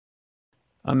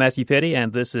I'm Matthew Petty,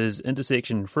 and this is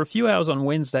Intersection. For a few hours on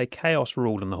Wednesday, chaos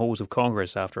ruled in the halls of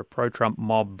Congress after a pro-Trump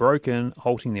mob broke in,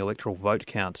 halting the electoral vote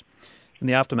count. In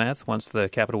the aftermath, once the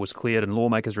Capitol was cleared and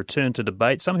lawmakers returned to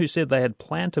debate, some who said they had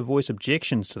planned to voice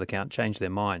objections to the count changed their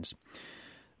minds.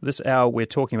 This hour, we're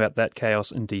talking about that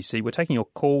chaos in D.C. We're taking your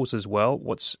calls as well.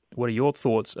 What are your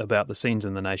thoughts about the scenes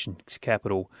in the nation's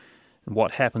capital and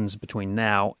what happens between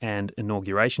now and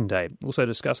Inauguration Day? We'll also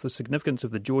discuss the significance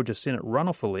of the Georgia Senate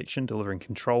runoff election, delivering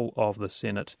control of the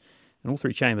Senate and all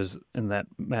three chambers in that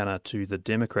manner to the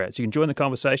Democrats. You can join the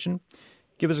conversation.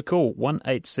 Give us a call,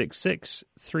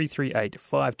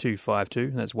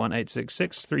 1-866-338-5252. That's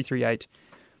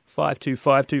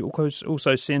 1-866-338-5252.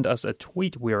 Also send us a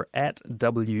tweet. We're at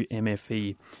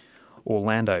WMFE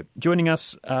Orlando. Joining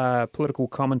us, political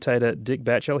commentator Dick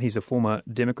Batchelor. He's a former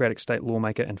Democratic state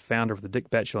lawmaker and founder of the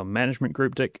Dick Batchelor Management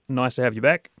Group. Dick, nice to have you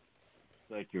back.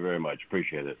 Thank you very much.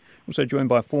 Appreciate it. Also joined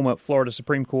by former Florida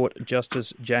Supreme Court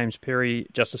Justice James Perry.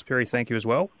 Justice Perry, thank you as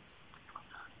well.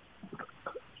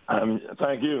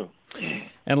 Thank you.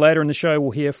 And later in the show,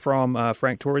 we'll hear from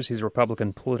Frank Torres. He's a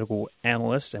Republican political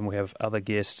analyst, and we have other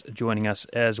guests joining us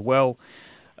as well.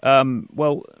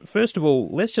 Well, first of all,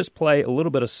 let's just play a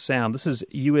little bit of sound. This is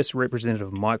U.S.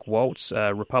 Representative Mike Waltz,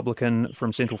 a Republican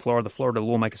from Central Florida. The Florida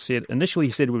lawmaker said, initially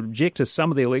he said he would object to some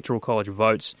of the Electoral College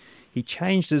votes. He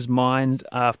changed his mind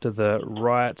after the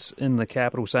riots in the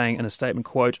Capitol, saying in a statement,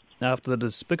 quote, "After the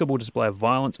despicable display of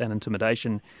violence and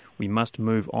intimidation, we must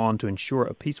move on to ensure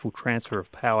a peaceful transfer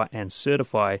of power and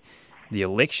certify the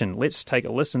election." Let's take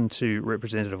a listen to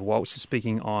Representative Waltz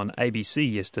speaking on ABC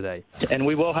yesterday. And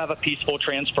we will have a peaceful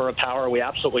transfer of power. We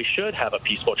absolutely should have a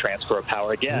peaceful transfer of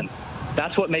power. Again,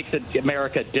 that's what makes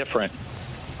America different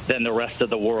than the rest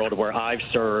of the world, where I've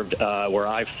served, where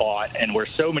I've fought, and where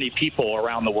so many people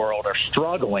around the world are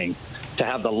struggling to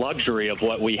have the luxury of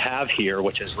what we have here,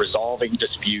 which is resolving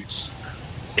disputes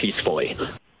peacefully.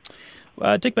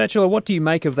 Dick Batchelor, what do you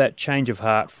make of that change of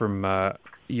heart from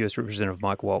U.S. Representative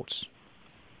Mike Waltz?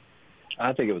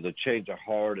 I think it was a change of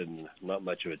heart and not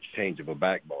much of a change of a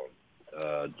backbone.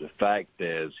 The fact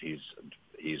is he's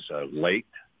late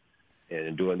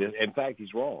in doing this. In fact,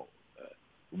 he's wrong.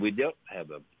 We don't have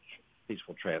a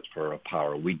peaceful transfer of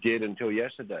power. We did until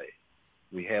yesterday.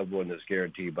 We have one that's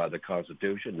guaranteed by the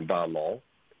Constitution and by law.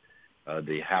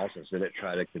 The House and Senate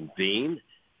try to convene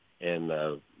and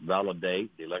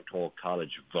validate the Electoral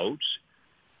College votes.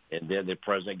 And then the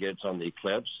president gets on the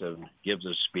eclipse and gives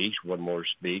a speech, one more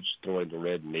speech, throwing the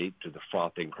red meat to the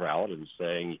frothing crowd and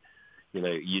saying,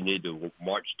 you need to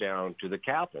march down to the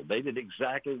Capitol. They did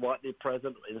exactly what the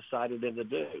president incited them to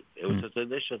do. It was a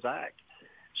seditious act.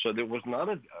 So there was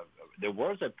there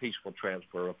was a peaceful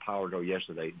transfer of power until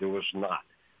yesterday. There was not.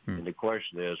 And the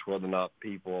question is whether or not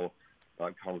people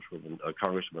like Congressman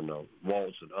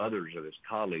Waltz and others of his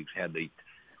colleagues had the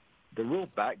real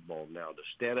backbone now to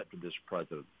stand up to this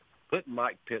president, put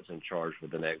Mike Pence in charge for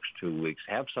the next 2 weeks,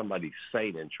 have somebody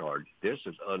sane in charge. This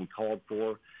is uncalled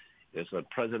for. It's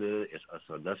unprecedented. It's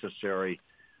unnecessary,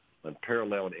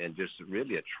 unparalleled, and just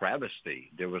really a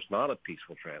travesty. There was not a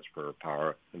peaceful transfer of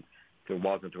power. It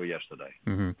wasn't until yesterday.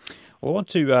 Mm-hmm. Well, I want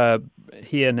to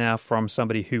hear now from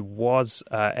somebody who was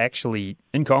actually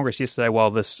in Congress yesterday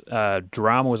while this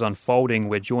drama was unfolding.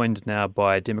 We're joined now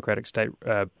by Democratic State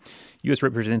U.S.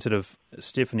 Representative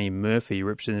Stephanie Murphy.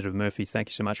 Representative Murphy, thank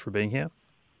you so much for being here.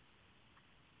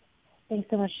 Thanks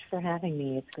so much for having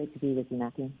me. It's great to be with you,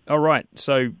 Matthew. All right.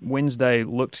 So Wednesday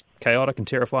looked chaotic and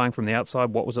terrifying from the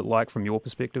outside. What was it like from your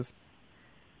perspective?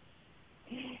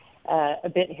 A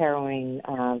bit harrowing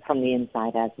from the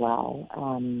inside as well.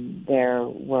 There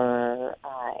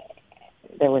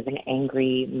was an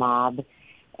angry mob,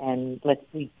 and let's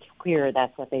be clear,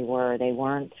 that's what they were. They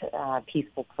weren't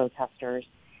peaceful protesters.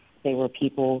 They were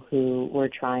people who were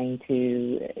trying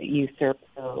to usurp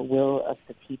the will of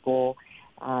the people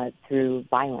through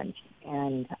violence.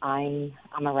 And I'm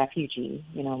a refugee.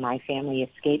 My family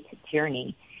escaped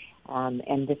tyranny,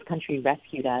 and this country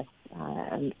rescued us.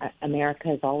 America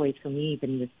has always, for me,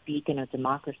 been the beacon of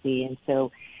democracy, and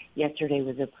so yesterday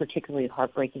was a particularly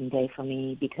heartbreaking day for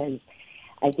me because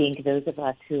I think those of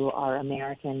us who are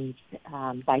Americans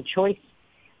by choice,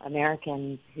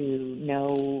 Americans who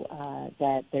know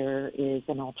that there is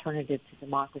an alternative to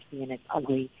democracy and it's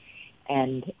ugly,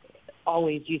 and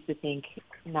always used to think,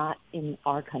 not in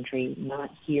our country, not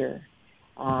here,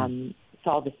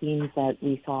 saw the scenes that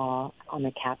we saw on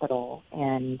the Capitol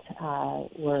and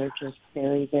were just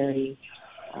very, very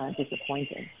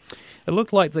disappointed. It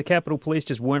looked like the Capitol Police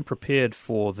just weren't prepared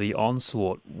for the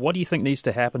onslaught. What do you think needs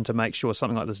to happen to make sure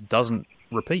something like this doesn't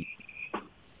repeat?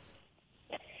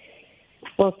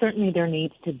 Well, certainly there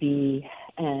needs to be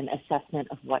a assessment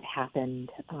of what happened.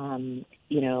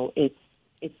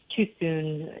 It's too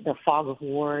soon. The fog of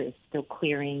war is still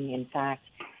clearing. In fact,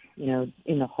 in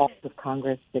the halls of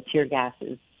Congress, the tear gas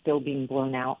is still being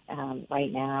blown out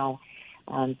right now.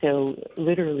 So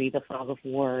literally the fog of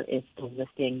war is still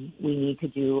lifting. We need to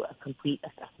do a complete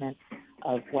assessment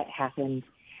of what happened.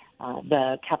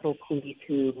 The Capitol Police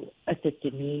who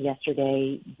assisted me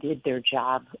yesterday did their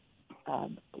job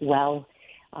well,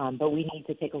 but we need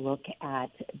to take a look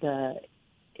at the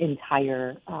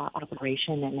entire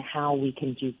operation and how we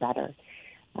can do better.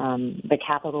 The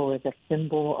Capitol is a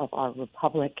symbol of our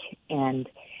republic, and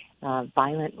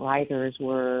violent rioters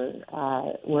were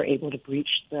able to breach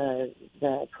the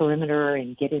perimeter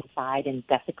and get inside and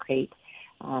desecrate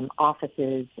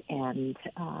offices and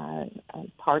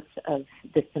parts of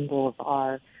the symbol of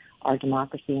our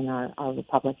democracy and our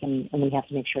republic, and we have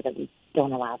to make sure that we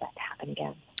don't allow that to happen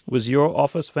again. Was your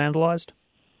office vandalized?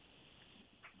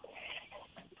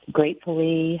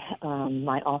 Gratefully,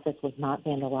 my office was not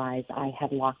vandalized. I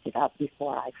had locked it up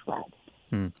before I fled.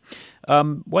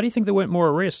 Why do you think there weren't more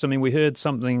arrests? I mean, we heard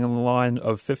something on the line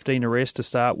of 15 arrests to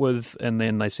start with, and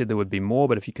then they said there would be more.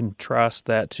 But if you contrast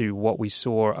that to what we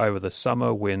saw over the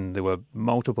summer when there were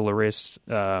multiple arrests,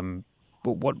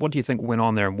 what do you think went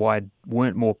on there, and why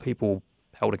weren't more people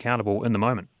held accountable in the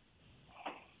moment?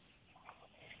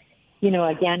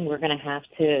 Again, we're going to have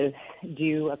to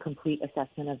do a complete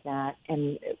assessment of that.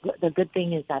 And the good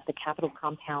thing is that the Capitol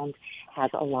compound has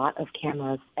a lot of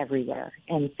cameras everywhere.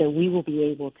 And so we will be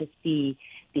able to see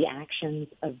the actions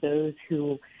of those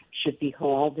who should be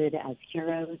heralded as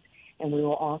heroes. And we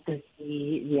will also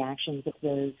see the actions of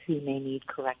those who may need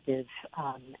corrective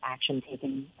action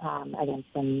taken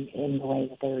against them in the way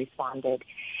that they responded.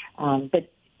 But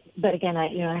again,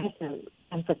 I have to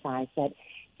emphasize that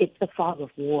it's the fog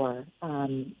of war,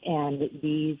 and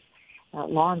these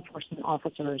law enforcement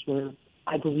officers were,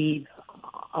 I believe,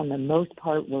 on the most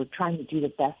part, were trying to do the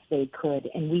best they could.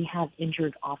 And we have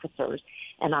injured officers,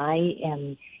 and I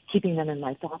am keeping them in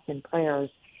my thoughts and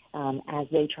prayers as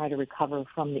they try to recover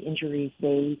from the injuries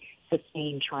they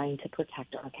sustained trying to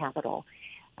protect our Capitol.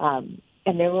 And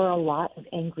there were a lot of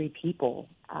angry people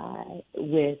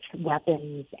with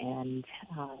weapons and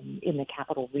in the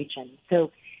Capitol region.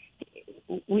 So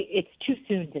it's too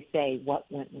soon to say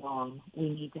what went wrong. We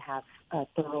need to have a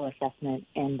thorough assessment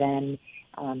and then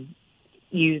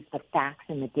use the facts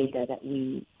and the data that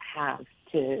we have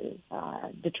to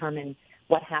determine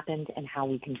what happened and how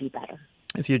we can do better.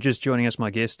 If you're just joining us,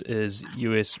 my guest is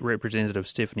U.S. Representative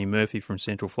Stephanie Murphy from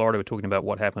Central Florida. We're talking about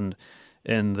what happened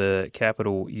in the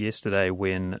Capitol yesterday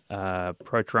when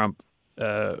pro-Trump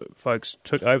folks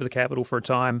took over the Capitol for a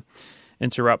time,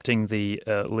 interrupting the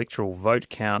electoral vote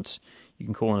count. You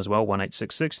can call in as well,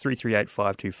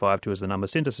 1-866-338-5252 is the number.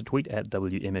 Send us a tweet at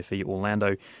WMFE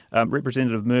Orlando.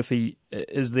 Representative Murphy,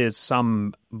 is there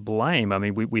some blame? I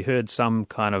mean, we heard some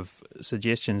kind of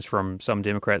suggestions from some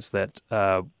Democrats that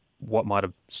what might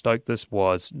have stoked this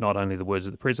was not only the words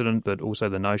of the president, but also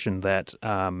the notion that,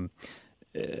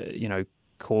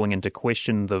 calling into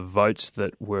question the votes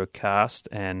that were cast,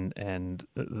 and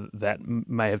that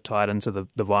may have tied into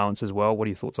the violence as well. What are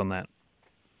your thoughts on that?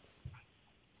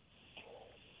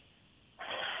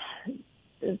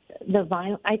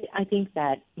 I think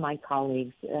that my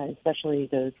colleagues, especially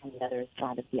those on the other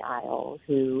side of the aisle,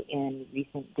 who in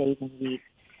recent days and weeks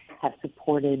have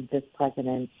supported this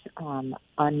president's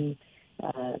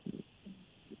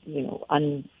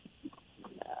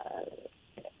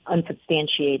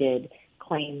unsubstantiated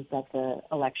claims that the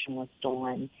election was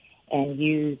stolen and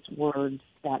used words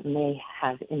that may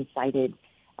have incited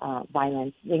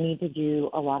violence. They need to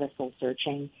do a lot of soul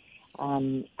searching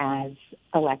as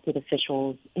elected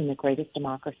officials in the greatest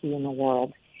democracy in the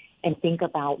world, and think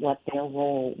about what their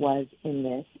role was in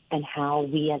this and how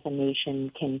we as a nation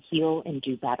can heal and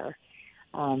do better.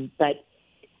 But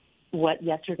what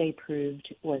yesterday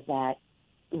proved was that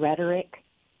rhetoric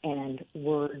and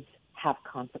words have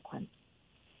consequence.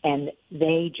 And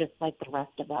they, just like the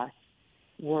rest of us,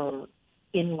 were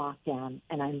in lockdown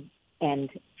and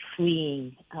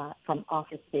fleeing from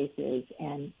office spaces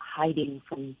and hiding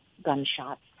from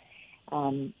gunshots.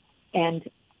 And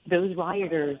those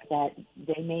rioters that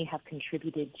they may have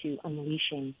contributed to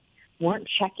unleashing weren't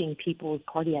checking people's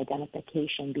party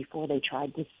identification before they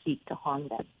tried to seek to harm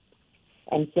them.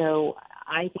 And so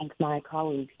I think my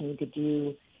colleagues need to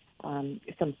do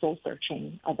some soul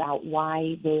searching about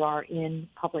why they are in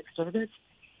public service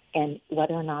and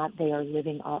whether or not they are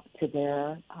living up to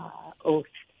their oath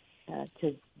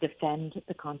to defend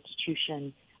the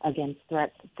Constitution against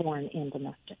threats, foreign and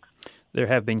domestic. There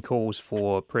have been calls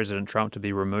for President Trump to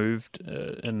be removed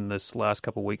in this last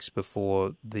couple of weeks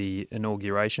before the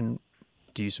inauguration.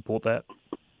 Do you support that?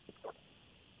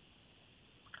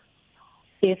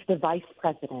 If the vice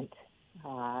president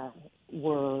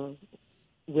were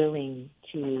willing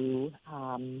to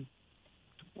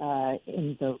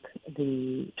invoke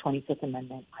the 25th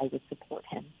Amendment, I would support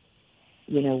him.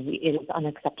 You know, it is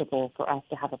unacceptable for us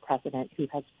to have a president who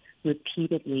has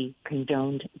repeatedly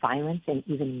condoned violence and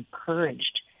even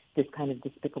encouraged this kind of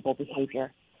despicable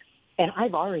behavior. And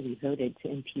I've already voted to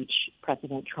impeach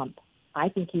President Trump. I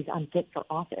think he's unfit for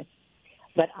office.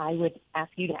 But I would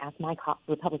ask you to ask my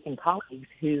Republican colleagues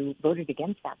who voted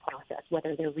against that process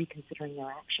whether they're reconsidering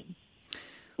their actions.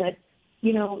 But,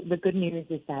 you know, the good news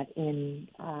is that in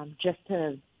just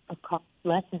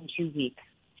less than 2 weeks,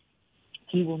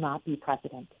 he will not be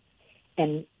president.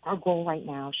 And our goal right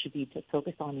now should be to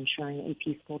focus on ensuring a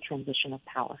peaceful transition of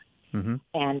power. Mm-hmm.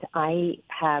 And I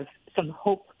have some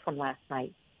hope from last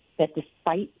night that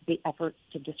despite the efforts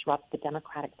to disrupt the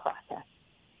democratic process,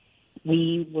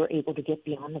 we were able to get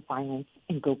beyond the violence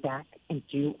and go back and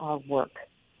do our work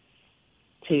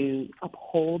to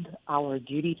uphold our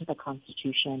duty to the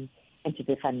Constitution and to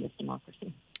defend this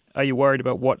democracy. Are you worried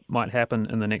about what might happen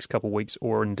in the next couple of weeks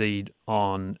or indeed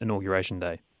on Inauguration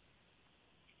Day?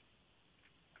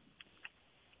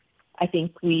 I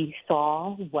think we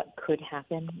saw what could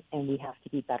happen, and we have to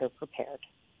be better prepared.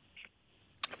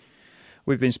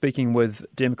 We've been speaking with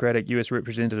Democratic U.S.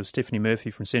 Representative Stephanie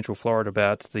Murphy from Central Florida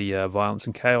about the violence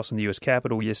and chaos in the U.S.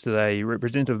 Capitol yesterday.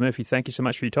 Representative Murphy, thank you so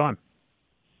much for your time.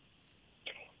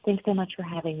 Thanks so much for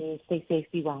having me. Stay safe,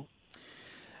 be well.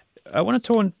 I want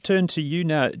to turn to you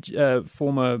now,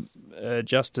 former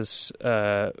Justice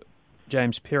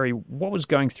James Perry. What was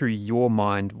going through your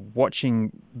mind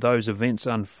watching those events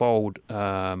unfold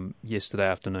yesterday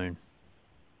afternoon?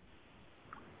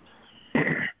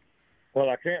 Well,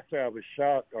 I can't say I was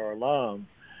shocked or alarmed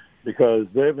because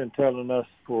they've been telling us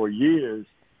for years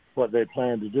what they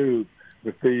plan to do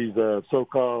with these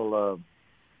so-called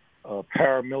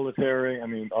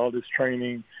paramilitary, all this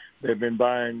training. They've been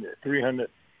buying 300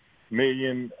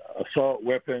 million assault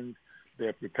weapons.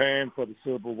 They're preparing for the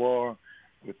Civil War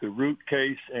with the Root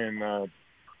case in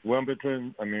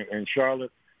Wilmington, in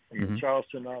Charlotte,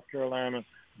 Charleston, North Carolina.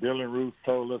 Dylan Ruth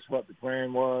told us what the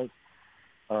plan was.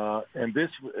 And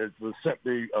this was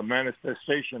simply a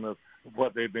manifestation of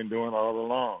what they've been doing all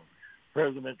along.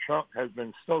 President Trump has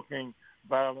been stoking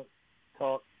violent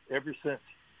talk ever since.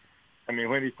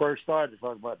 When he first started to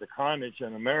talk about the carnage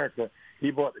in America,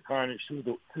 he brought the carnage to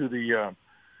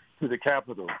the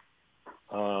Capitol.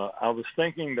 I was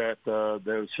thinking that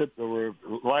there were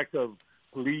lack of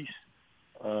policemen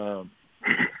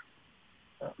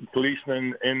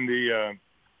in the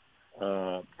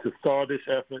to start this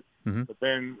effort. Mm-hmm. But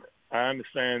then I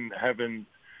understand, having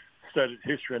studied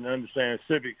history and understand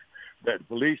civics, that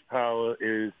police power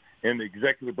is in the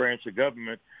executive branch of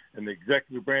government, and the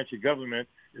executive branch of government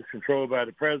is controlled by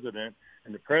the president,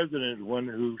 and the president is the one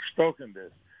who's stoking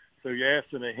this. So you're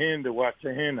asking a hen to watch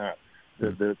the hen house,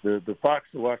 the fox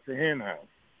to watch the hen house.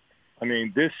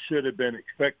 This should have been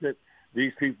expected.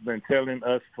 These people have been telling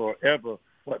us forever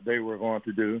what they were going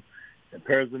to do, and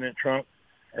President Trump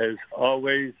has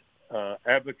always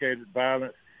advocated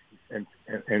violence and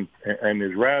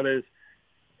his rallies,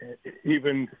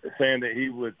 even saying that he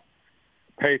would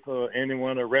pay for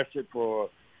anyone arrested for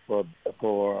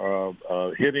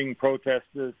hitting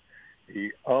protesters.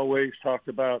 He always talked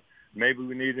about maybe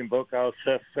we need to invoke our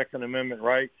Second Amendment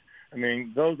rights.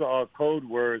 Those are all code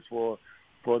words for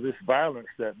this violence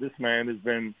that this man has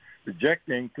been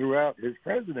projecting throughout his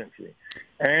presidency.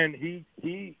 And he's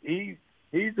the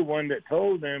one that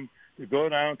told them to go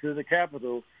down to the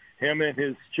Capitol, him and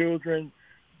his children,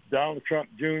 Donald Trump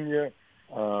Jr.,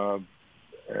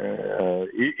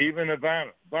 even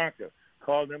Ivanka,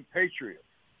 called them patriots.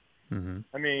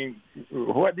 Mm-hmm.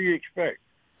 What do you expect?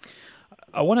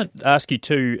 I want to ask you,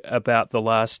 too, about the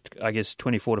last,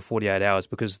 24 to 48 hours,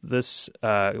 because this,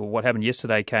 what happened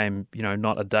yesterday came,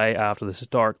 not a day after the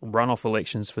historic runoff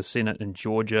elections for Senate in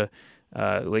Georgia,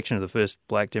 election of the first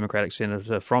black Democratic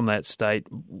senator from that state.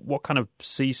 What kind of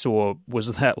seesaw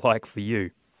was that like for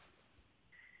you?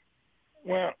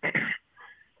 Well,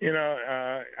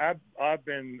 I've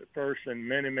been first in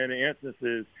many, many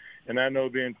instances, and I know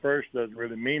being first doesn't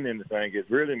really mean anything. It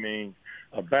really means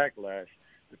a backlash.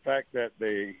 The fact that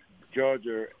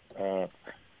Georgia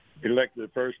elected the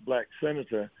first black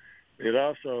senator, it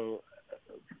also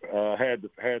had the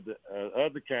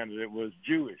other candidate was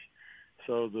Jewish.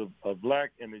 So the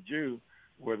black and the Jew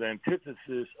were the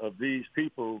antithesis of these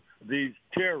people, these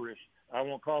terrorists I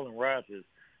won't call them rioters,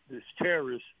 this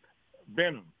terrorist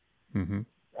venom. Mm-hmm.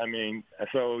 I mean,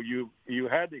 so you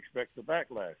had to expect the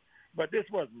backlash. But this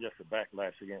wasn't just a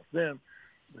backlash against them,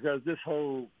 because this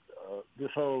whole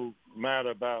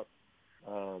matter about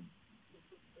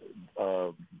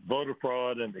voter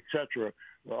fraud and et cetera,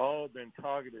 were all been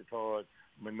targeted toward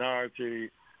majority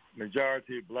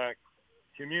black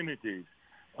communities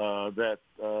that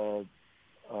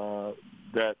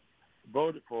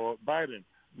voted for Biden,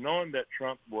 knowing that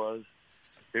Trump was,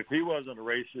 if he wasn't a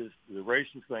racist, the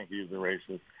racists think he's a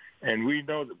racist, and we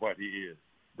know that what he is.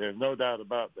 There's no doubt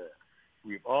about that.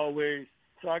 We've always,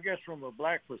 so I guess from a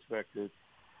black perspective,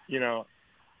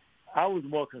 I was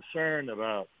more concerned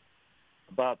about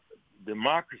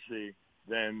democracy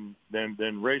than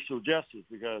racial justice,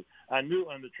 because I knew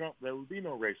under Trump there would be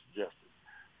no racial justice.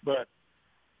 But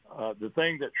the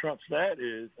thing that trumps that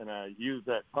is, and I use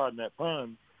that, pardon that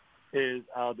pun, is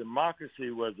our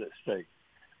democracy was at stake.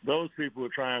 Those people were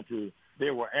they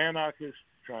were anarchists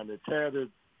trying to tear the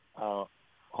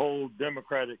whole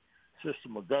democratic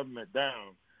system of government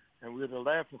down, and we're the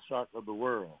laughingstock of the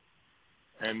world.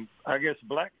 And I guess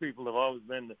black people have always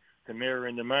been the canary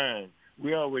in the mine.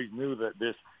 We always knew that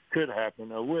this could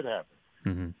happen or would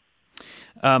happen.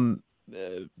 Mm-hmm.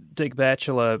 Dick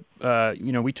Batchelor,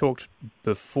 we talked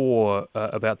before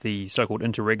about the so-called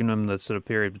interregnum, the sort of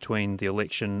period between the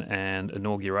election and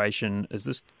inauguration. Is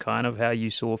this kind of how you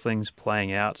saw things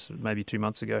playing out maybe 2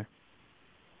 months ago?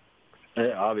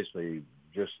 Obviously,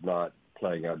 just not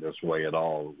playing out this way at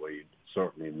all. We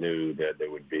certainly knew that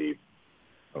there would be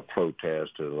a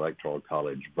protest to the Electoral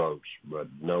College votes, but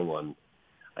no one.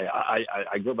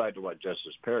 I go back to what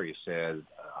Justice Perry said.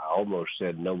 I almost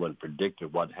said no one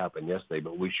predicted what happened yesterday,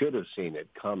 but we should have seen it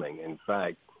coming. In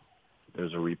fact,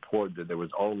 there's a report that there was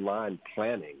online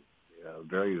planning,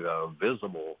 very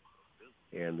visible,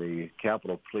 and the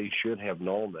Capitol Police should have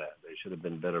known that. They should have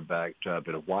been better backed up.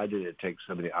 And why did it take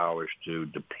so many hours to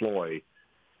deploy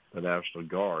the National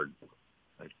Guard?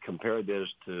 Compare this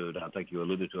to, I think you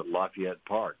alluded to it, Lafayette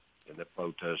Park and the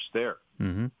protests there.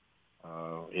 Mm-hmm.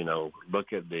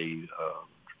 Look at the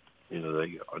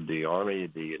Army,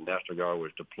 the National Guard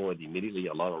was deployed immediately.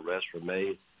 A lot of arrests were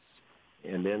made.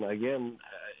 And then again,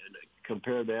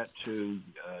 compare that to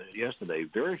yesterday.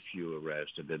 Very few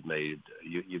arrests have been made.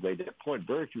 You made that point.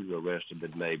 Very few arrests have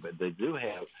been made, but they do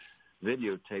have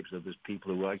videotapes of these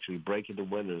people who actually break into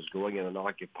windows, going in and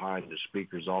occupying the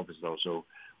Speaker's office. Also,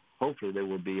 hopefully there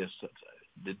will be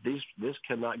this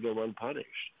cannot go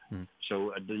unpunished.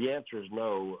 So the answer is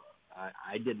no.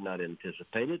 I did not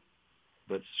anticipate it,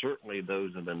 but certainly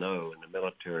those in the know in the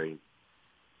military,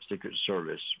 Secret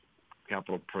Service,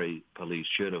 Capitol Police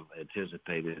should have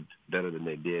anticipated better than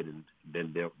they did and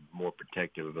been more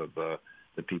protective of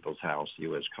the people's house, the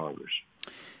U.S. Congress.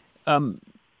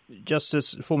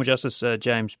 Former Justice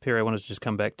James Perry, I wanted to just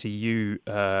come back to you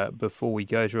before we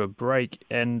go to a break.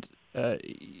 And,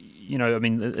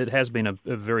 it has been a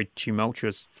very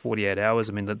tumultuous 48 hours.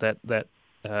 I mean, that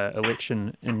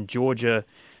election in Georgia,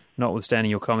 notwithstanding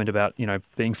your comment about,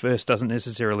 being first doesn't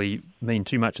necessarily mean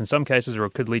too much in some cases, or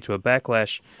it could lead to a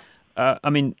backlash.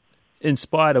 In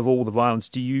spite of all the violence,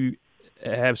 do you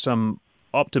have some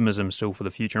optimism still for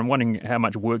the future? I'm wondering how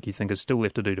much work you think is still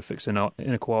left to do to fix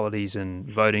inequalities in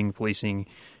voting, policing,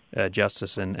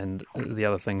 justice, and the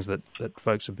other things that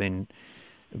folks have been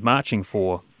marching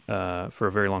for a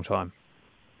very long time.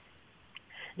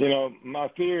 My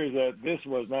fear is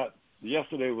that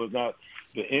yesterday was not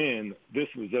the end. This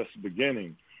was just the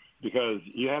beginning, because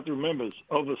you have to remember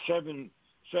over 70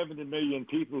 million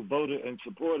people voted and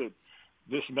supported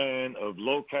this man of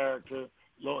low character,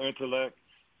 low intellect,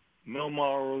 no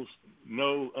morals,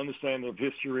 no understanding of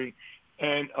history,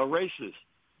 and a racist.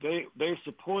 They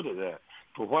supported that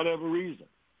for whatever reason,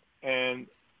 and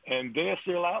they're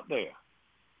still out there.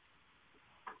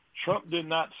 Trump did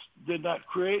not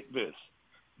create this.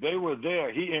 They were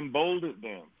there. He emboldened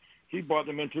them. He brought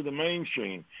them into the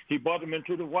mainstream. He brought them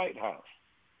into the White House.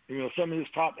 Some of his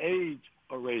top aides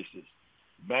are racist.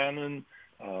 Bannon,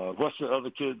 what's the other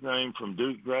kid's name from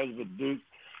Duke, graduate Duke?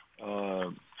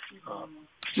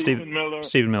 Stephen Miller.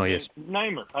 Stephen Miller, yes.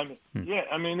 Name it.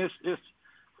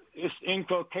 It's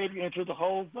inculcated into the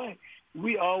whole thing.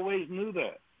 We always knew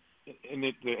that. And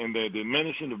they're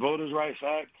diminishing the Voters' Rights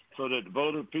Act so that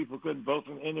people couldn't vote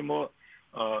anymore.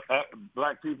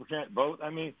 Black people can't vote.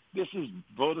 This is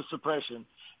voter suppression,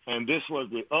 and this was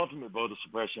the ultimate voter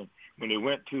suppression when they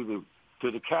went to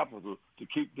the Capitol to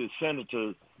keep the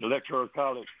senators, the Electoral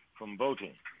College, from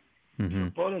voting. Mm-hmm.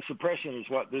 Voter suppression is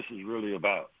what this is really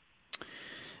about.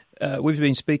 We've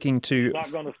been speaking to...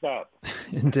 Not going to stop.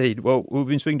 Indeed. Well, we've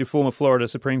been speaking to former Florida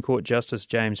Supreme Court Justice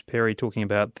James Perry, talking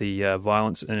about the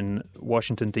violence in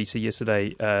Washington, D.C.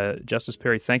 yesterday. Justice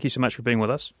Perry, thank you so much for being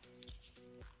with us.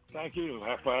 Thank you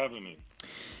for having me.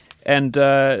 And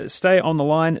stay on the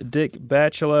line, Dick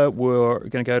Batchelor. We're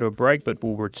going to go to a break, but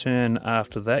we'll return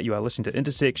after that. You are listening to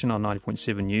Intersection on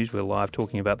 90.7 News. We're live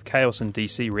talking about the chaos in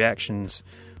D.C., reactions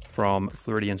from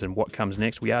Floridians and what comes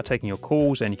next. We are taking your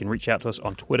calls, and you can reach out to us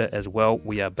on Twitter as well.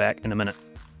 We are back in a minute.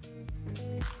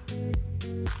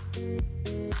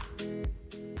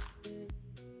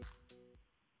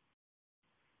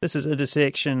 This is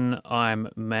Intersection. I'm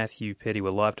Matthew Petty.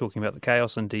 We're live talking about the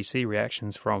chaos in D.C.,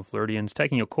 reactions from Floridians.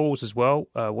 Taking your calls as well.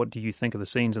 What do you think of the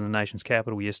scenes in the nation's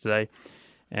capital yesterday?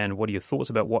 And what are your thoughts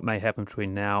about what may happen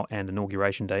between now and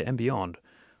Inauguration Day and beyond?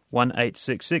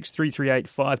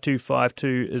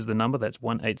 1-866-338-5252 is the number. That's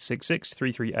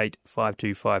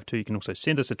 1-866-338-5252. You can also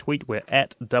send us a tweet. We're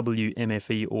at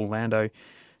WMFE Orlando. A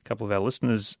couple of our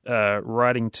listeners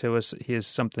writing to us. Here's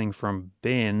something from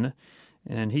Ben.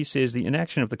 And he says, the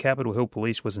inaction of the Capitol Hill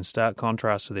Police was in stark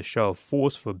contrast to their show of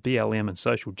force for BLM and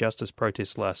social justice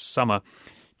protests last summer.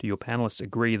 Do your panelists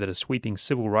agree that a sweeping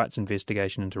civil rights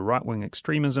investigation into right-wing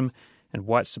extremism and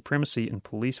white supremacy in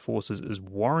police forces is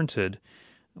warranted?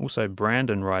 Also,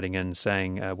 Brandon writing in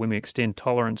saying, when we extend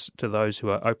tolerance to those who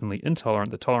are openly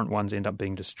intolerant, the tolerant ones end up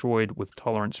being destroyed with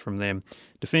tolerance from them.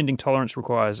 Defending tolerance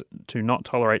requires to not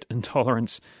tolerate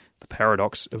intolerance. The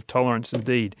paradox of tolerance,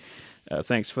 indeed.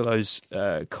 Thanks for those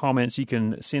comments. You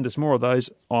can send us more of those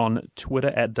on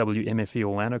Twitter at WMFE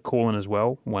Orlando. Call in as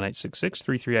well,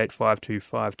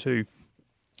 1-866-338-5252.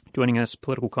 Joining us,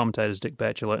 political commentators Dick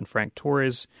Batchelor and Frank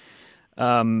Torres.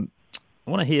 I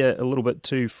want to hear a little bit,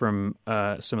 too, from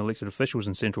some elected officials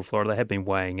in Central Florida. They have been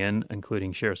weighing in,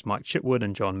 including Sheriffs Mike Chitwood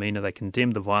and John Mina. They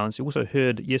condemned the violence. You also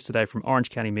heard yesterday from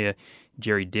Orange County Mayor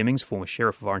Jerry Demings, former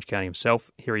sheriff of Orange County himself.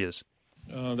 Here he is.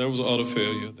 There was utter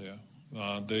failure there.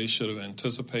 They should have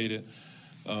anticipated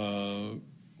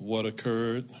what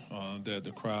occurred, that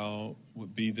the crowd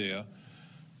would be there.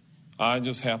 I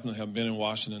just happen to have been in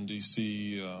Washington,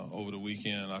 D.C. Over the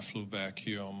weekend. I flew back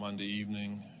here on Monday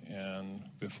evening, and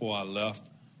before I left,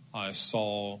 I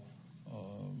saw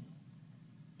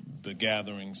the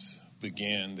gatherings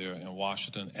begin there in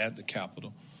Washington at the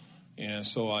Capitol. And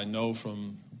so I know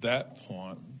from that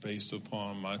point, based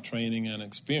upon my training and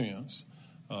experience,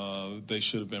 they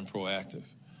should have been proactive.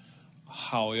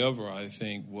 However, I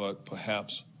think what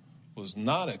perhaps was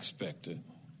not expected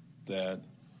that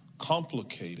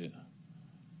complicated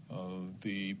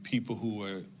the people who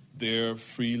were there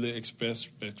freely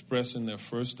expressing their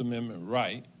First Amendment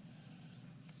right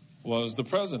was the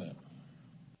president.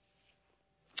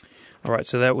 All right,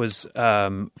 so that was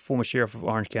former sheriff of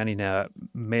Orange County, now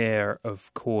mayor,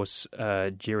 of course,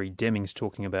 Jerry Demings,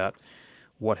 talking about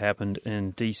what happened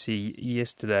in D.C.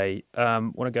 yesterday. I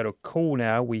want to go to a call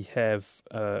now. We have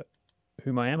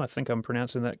whom I am. I think I'm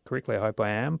pronouncing that correctly. I hope I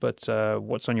am. But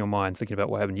what's on your mind thinking about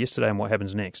what happened yesterday and what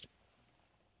happens next?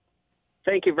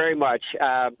 Thank you very much.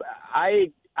 I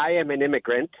am an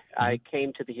immigrant. I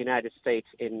came to the United States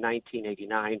in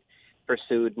 1989,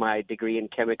 pursued my degree in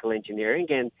chemical engineering,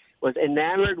 and was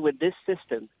enamored with this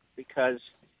system because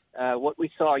what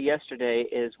we saw yesterday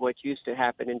is what used to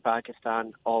happen in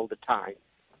Pakistan all the time.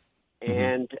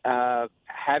 And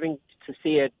having to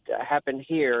see it happen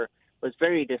here was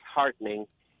very disheartening.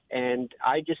 And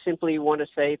I just simply want to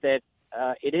say that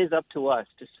it is up to us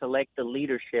to select the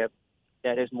leadership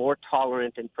that is more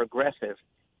tolerant and progressive.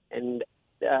 And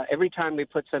every time we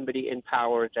put somebody in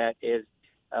power that is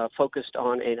focused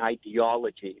on an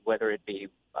ideology, whether it be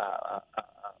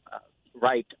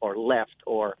right or left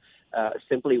or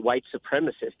simply white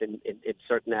supremacist in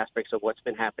certain aspects of what's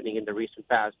been happening in the recent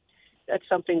past, that's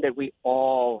something that we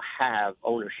all have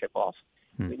ownership of.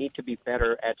 We need to be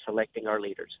better at selecting our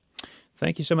leaders.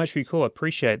 Thank you so much for your call. I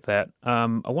appreciate that. I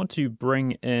want to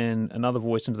bring in another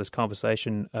voice into this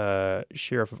conversation.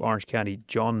 Sheriff of Orange County,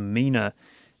 John Mina,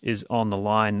 is on the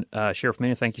line. Sheriff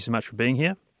Mina, thank you so much for being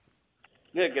here.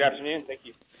 Good afternoon. Thank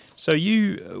you. So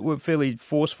you were fairly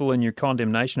forceful in your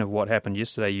condemnation of what happened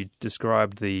yesterday. You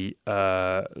described the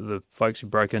folks who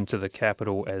broke into the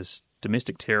Capitol as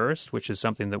domestic terrorists, which is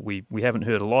something that we haven't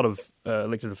heard a lot of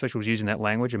elected officials using that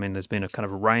language. I mean, there's been a kind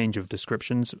of a range of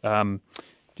descriptions.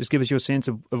 Just give us your sense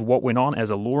of what went on as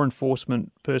a law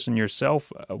enforcement person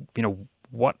yourself.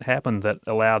 What happened that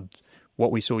allowed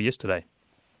what we saw yesterday?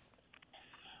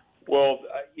 Well,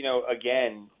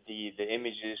 again, the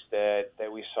images that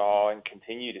we saw and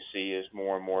continue to see as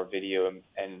more and more video and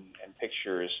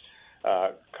pictures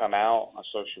come out on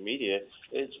social media,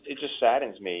 it just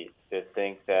saddens me to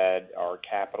think that our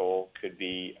capital could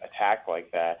be attacked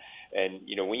like that. And,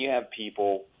 when you have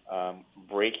people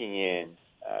breaking in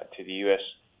to the U.S.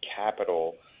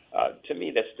 Capitol, to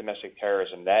me, that's domestic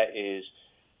terrorism. That is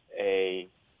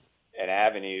an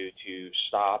avenue to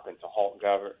stop and to halt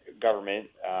government,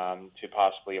 to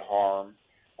possibly harm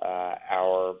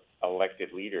our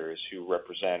elected leaders who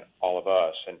represent all of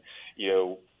us. And,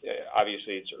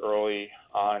 obviously it's early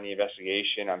on in the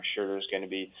investigation. I'm sure there's going to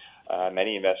be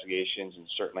many investigations and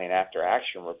certainly an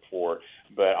after-action report.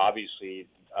 But obviously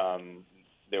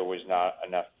there was not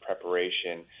enough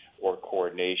preparation or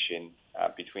coordination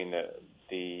between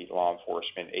the law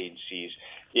enforcement agencies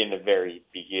in the very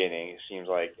beginning. It seems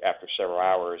like after several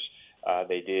hours,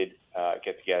 they did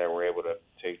get together, were able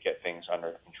to get things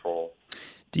under control.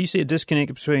 Do you see a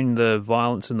disconnect between the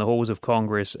violence in the halls of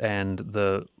Congress and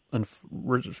the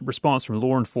response from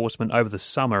law enforcement over the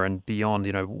summer and beyond?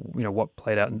 What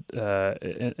played out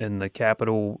in the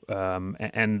Capitol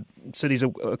and cities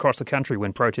across the country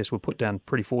when protests were put down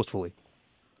pretty forcefully?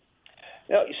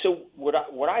 No, so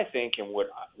what I think and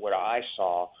what I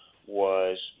saw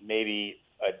was maybe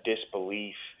a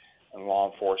disbelief in law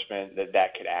enforcement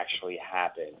that could actually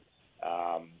happen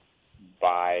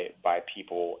by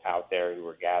people out there who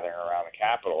were gathering around the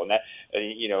Capitol, and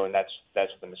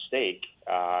that's the mistake.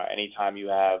 Anytime you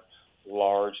have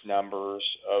large numbers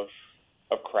of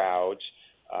crowds,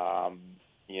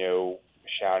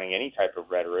 shouting any type of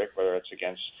rhetoric, whether it's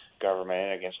against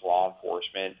government, against law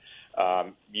enforcement,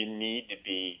 you need to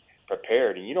be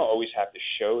prepared, and you don't always have to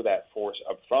show that force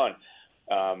up front.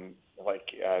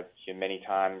 Like many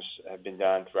times have been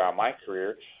done throughout my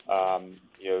career,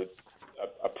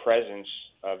 a presence,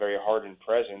 a very hardened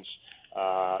presence,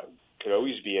 could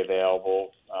always be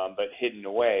available, but hidden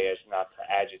away as not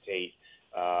to agitate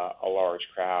a large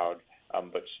crowd.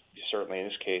 But certainly in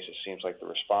this case, it seems like the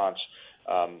response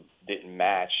didn't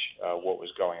match what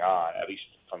was going on, at least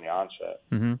from the onset.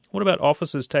 Mm-hmm. What about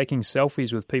officers taking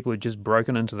selfies with people who've just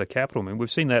broken into the Capitol? I mean,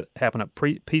 we've seen that happen at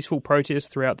peaceful protests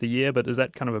throughout the year, but is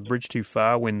that kind of a bridge too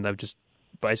far when they've just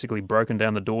basically broken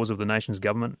down the doors of the nation's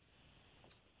government?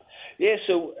 Yeah,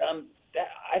 so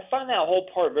I find that whole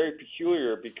part very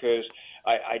peculiar because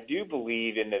I do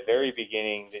believe in the very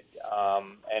beginning that,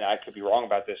 and I could be wrong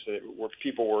about this, that where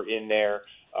people were in there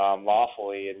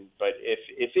lawfully, but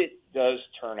if it does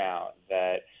turn out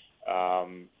that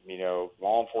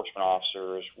law enforcement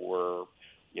officers were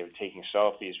taking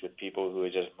selfies with people who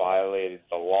had just violated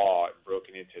the law and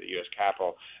broken into the U.S.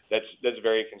 Capitol, that's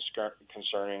very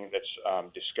concerning.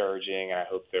 That's discouraging, and I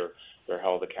hope they're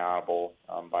held accountable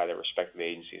by their respective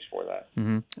agencies for that.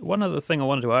 Mm-hmm. One other thing I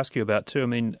wanted to ask you about too, I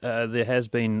mean, there has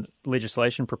been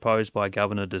legislation proposed by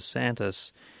Governor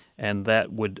DeSantis, and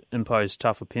that would impose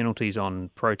tougher penalties on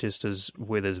protesters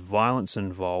where there's violence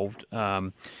involved.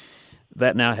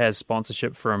 That now has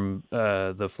sponsorship from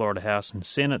the Florida House and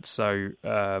Senate, so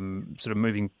sort of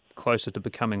moving closer to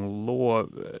becoming law.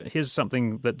 Here's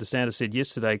something that DeSantis said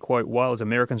yesterday, quote, "While as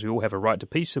Americans we all have a right to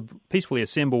peacefully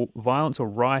assemble, violence or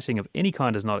rioting of any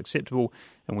kind is not acceptable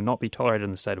and will not be tolerated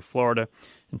in the state of Florida.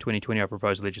 In 2020, I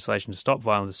proposed legislation to stop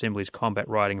violent assemblies, combat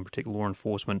rioting and protect law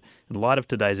enforcement. In light of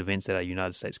today's events at our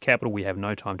United States Capitol, we have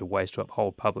no time to waste to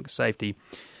uphold public safety."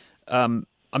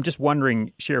 I'm just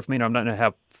wondering, Sheriff Mina, I don't know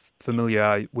how familiar you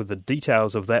are with the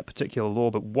details of that particular law,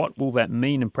 but what will that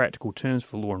mean in practical terms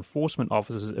for law enforcement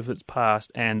officers if it's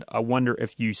passed? And I wonder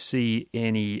if you see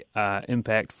any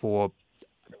impact for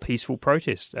peaceful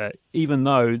protest, even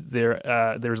though there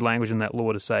is language in that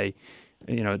law to say,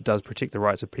 it does protect the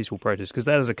rights of peaceful protest, because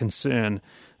that is a concern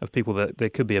of people that there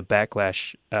could be a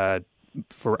backlash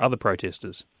for other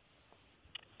protesters.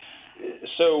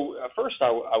 So first,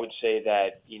 I would say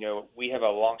that we have a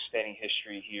long-standing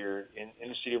history here in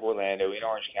the city of Orlando, in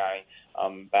Orange County,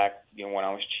 back when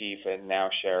I was chief and now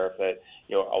sheriff, that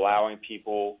allowing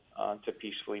people to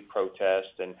peacefully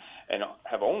protest and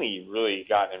have only really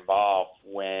gotten involved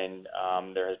when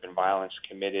there has been violence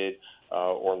committed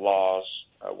or laws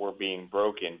were being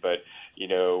broken. But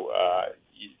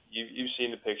you've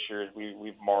seen the pictures.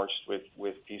 We've marched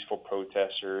with peaceful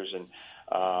protesters and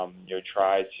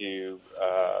try to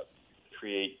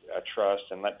create trust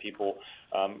and let people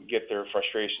get their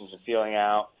frustrations and feeling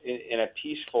out in a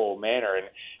peaceful manner. And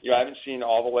I haven't seen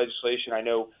all the legislation. I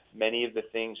know many of the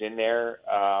things in there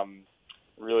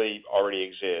really already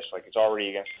exist. Like, it's already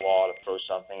against the law to throw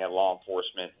something at law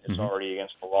enforcement. It's already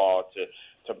against the law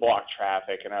to block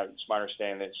traffic. And it's my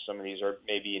understanding that some of these are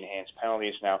maybe enhanced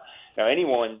penalties. Now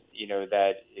anyone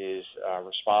that is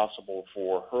responsible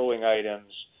for hurling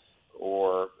items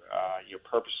or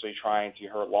purposely trying to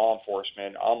hurt law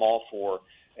enforcement, I'm all for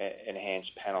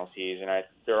enhanced penalties. And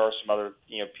there are some other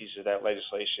pieces of that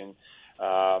legislation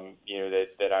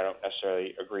that I don't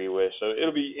necessarily agree with. So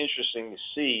it'll be interesting to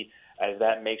see as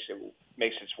that makes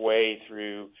its way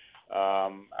through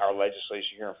our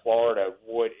legislation here in Florida,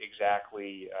 what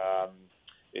exactly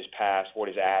is passed, what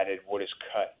is added, what is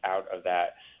cut out of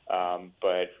that.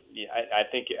 But I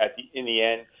think in the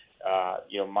end,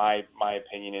 my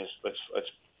opinion is let's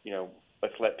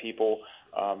let people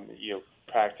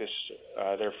practice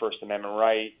their First Amendment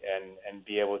right and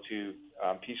be able to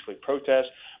peacefully protest,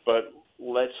 but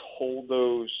let's hold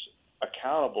those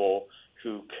accountable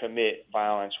who commit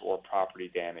violence or property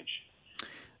damage.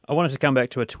 I wanted to come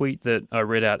back to a tweet that I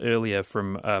read out earlier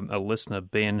from a listener,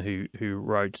 Ben, who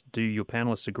wrote, "Do your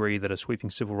panelists agree that a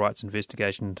sweeping civil rights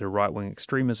investigation into right-wing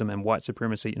extremism and white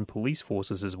supremacy in police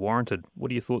forces is warranted?"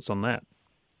 What are your thoughts on that?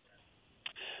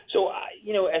 So,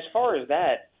 as far as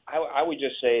that, I would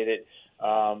just say that,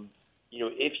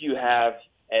 if you have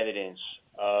evidence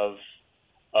of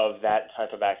that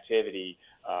type of activity,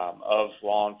 of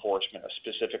law enforcement, a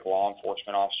specific law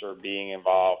enforcement officer being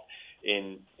involved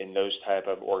in those type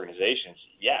of organizations,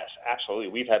 yes, absolutely.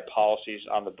 We've had policies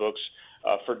on the books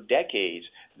for decades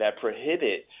that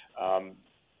prohibit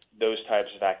those types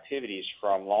of activities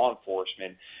from law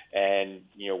enforcement, and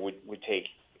would take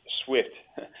swift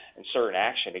and certain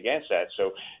action against that.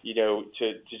 So to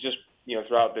just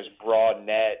throw out this broad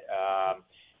net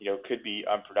could be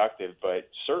unproductive, but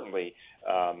certainly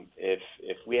if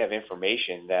we have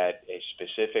information that a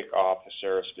specific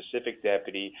officer, a specific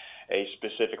deputy, a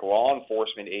specific law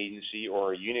enforcement agency,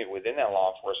 or a unit within that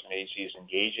law enforcement agency is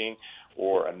engaging,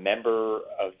 or a member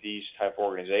of these type of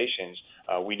organizations,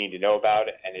 we need to know about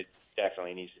it, and it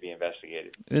definitely needs to be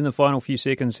investigated. In the final few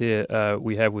seconds here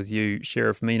we have with you,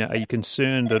 Sheriff Mina, are you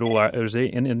concerned at all? Is there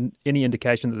any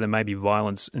indication that there may be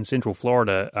violence in Central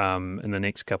Florida in the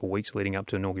next couple of weeks leading up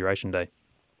to Inauguration Day?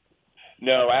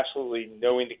 No, absolutely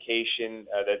no indication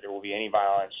that there will be any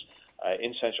violence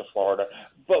in Central Florida.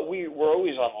 But we're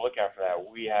always on the lookout for that.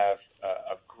 We have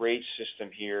a great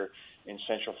system here in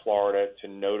Central Florida to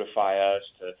notify us,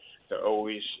 to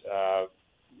always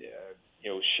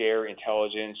share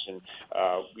intelligence, and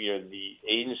the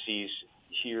agencies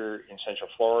here in Central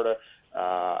Florida,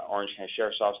 Orange County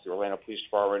Sheriff's Office, the Orlando Police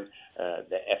Department,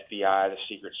 the FBI, the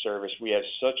Secret Service. We have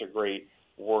such a great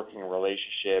working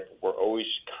relationship. We're always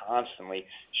constantly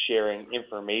sharing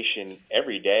information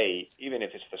every day, even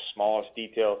if it's the smallest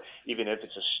detail, even if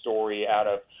it's a story out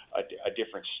of a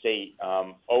different state,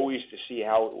 always to see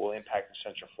how it will impact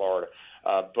Central Florida.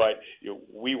 But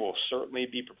we will certainly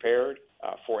be prepared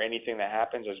for anything that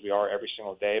happens, as we are every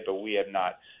single day, but we have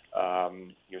not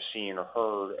seen or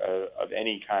heard of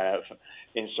any kind of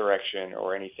insurrection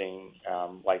or anything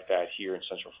like that here in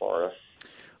Central Florida.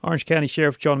 Orange County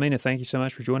Sheriff John Mina, thank you so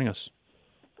much for joining us.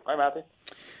 Hi, Matthew.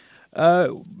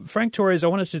 Frank Torres, I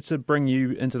wanted to bring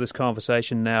you into this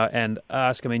conversation now and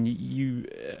ask, you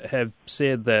have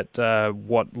said that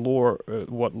what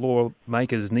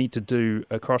lawmakers need to do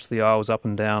across the aisles, up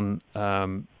and down,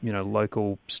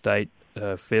 local, state,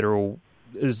 federal,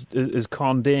 is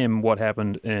condemn what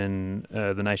happened in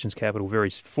the nation's capital very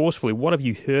forcefully. What have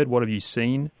you heard? What have you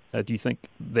seen? Do you think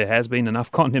there has been enough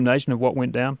condemnation of what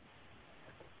went down?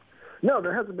 No,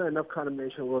 there hasn't been enough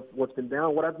condemnation of what's been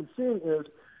down. What I've been seeing is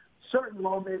certain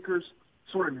lawmakers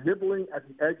sort of nibbling at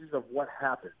the edges of what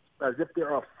happened, as if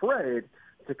they're afraid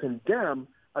to condemn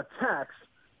attacks,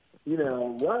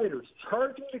 rioters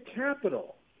charging the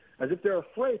Capitol, as if they're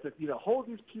afraid to, hold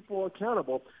these people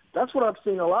accountable. That's what I'm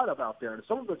seeing a lot of out there. And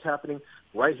some of it's happening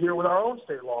right here with our own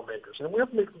state lawmakers. And we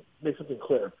have to make something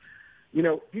clear.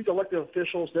 These elected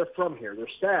officials, they're from here. Their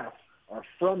staff are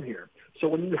from here. So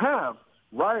when you have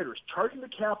rioters charging the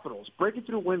Capitols, breaking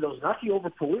through windows, knocking over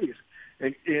police,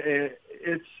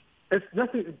 it's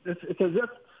nothing. It's as if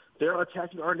they're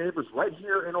attacking our neighbors right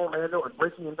here in Orlando and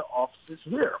breaking into offices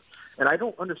here. And I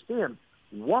don't understand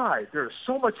why there's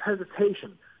so much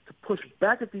hesitation to push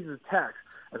back at these attacks,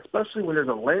 especially when there's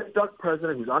a lame duck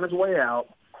president who's on his way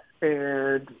out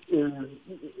and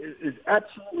is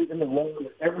absolutely in the wrong in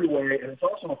every way, and is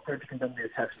also afraid to condemn the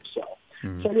attacks himself.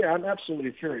 Mm-hmm. So, yeah, I'm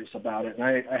absolutely curious about it, and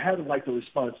I haven't liked the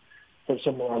response from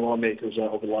some of our lawmakers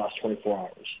over the last 24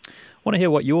 hours. I want to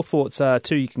hear what your thoughts are,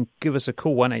 too. You can give us a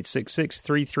call,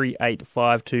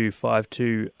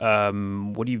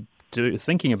 1-866-338-5252. What are you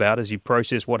thinking about as you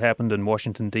process what happened in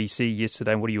Washington, D.C.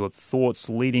 yesterday, and what are your thoughts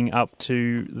leading up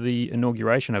to the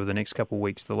inauguration over the next couple of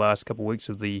weeks, the last couple of weeks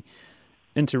of the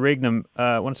interregnum?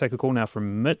 I want to take a call now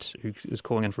from Mitt, who is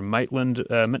calling in from Maitland.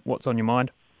 Mitt, what's on your mind?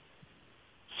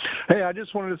 Hey, I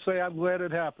just wanted to say I'm glad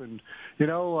it happened.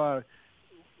 It'll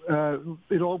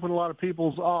open a lot of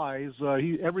people's eyes.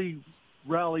 Every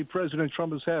rally President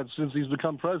Trump has had since he's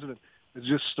become president has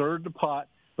just stirred the pot.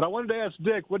 But I wanted to ask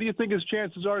Dick, what do you think his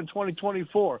chances are in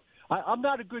 2024? I'm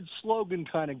not a good slogan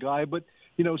kind of guy, but,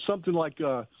 something like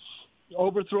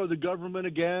overthrow the government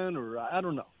again, or I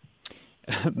don't know.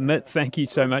 Mitt, thank you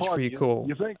so much for your call.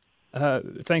 You think?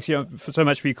 Thanks so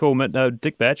much for your call, Mitt.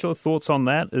 Dick Batchelor, thoughts on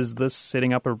that? Is this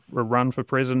setting up a run for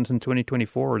president in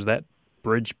 2024, or has that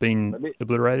bridge been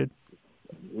obliterated?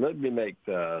 Let me make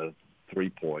 3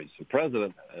 points. The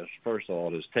president, first of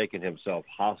all, has taken himself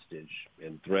hostage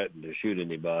and threatened to shoot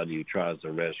anybody who tries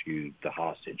to rescue the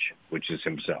hostage, which is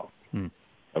himself.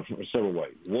 For several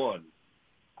ways. One,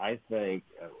 I think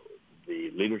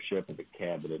the leadership of the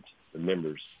cabinet, the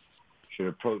members, should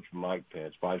approach Mike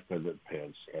Pence, Vice President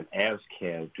Pence, and ask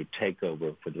him to take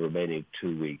over for the remaining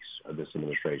 2 weeks of this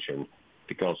administration,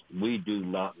 because we do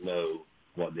not know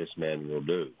what this man will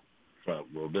do,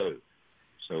 Trump will do.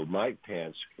 So Mike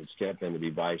Pence can step in to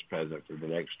be vice president for the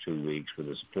next 2 weeks with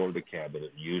the support of the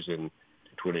cabinet using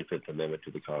the 25th Amendment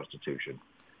to the Constitution.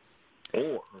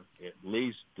 Or at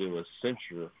least do a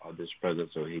censure of this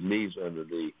president so he leaves under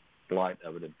the blight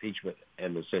of an impeachment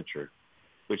and the censure,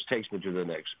 which takes me to the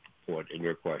next point in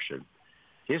your question.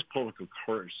 His political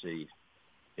currency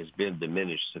has been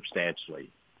diminished substantially.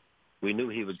 We knew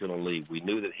he was going to leave. We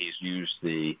knew that he's used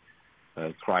the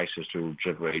crisis to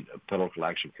generate a political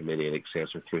action committee in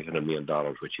excess of $300 million,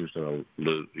 which he was going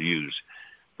to use.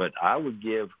 But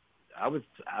if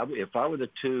I were the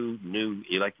two new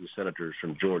elected senators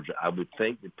from Georgia, I would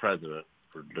thank the president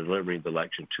for delivering the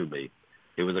election to me.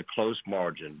 It was a close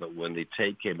margin, but when the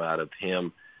tape came out of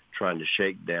him trying to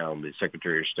shake down the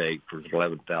Secretary of State for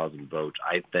 11,000 votes,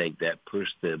 I think that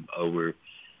pushed them over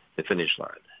the finish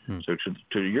line. So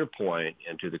to your point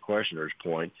and to the questioner's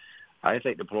point, I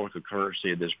think the political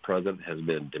currency of this president has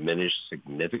been diminished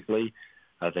significantly.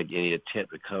 I think any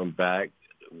attempt to come back,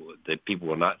 that people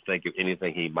will not think of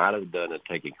anything he might have done and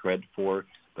taking credit for,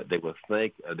 but they will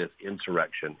think of this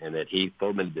insurrection and that he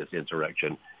fomented this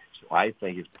insurrection. So I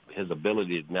think his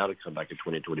ability now to come back in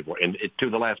 2024. And to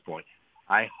the last point,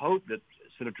 I hope that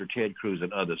Senator Ted Cruz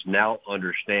and others now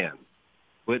understand,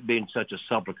 quit being such a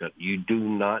supplicant. You do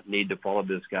not need to follow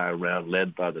this guy around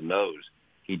led by the nose.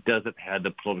 He doesn't have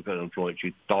the political influence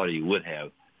you thought he would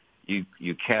have.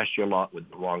 You cast your lot with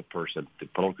the wrong person. The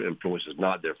political influence is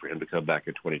not there for him to come back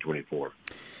in 2024.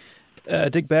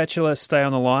 Dick Batchelor, stay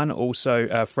on the line.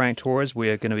 Also, Frank Torres,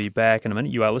 we're going to be back in a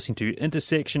minute. You are listening to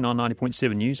Intersection on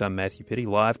 90.7 News. I'm Matthew Petty,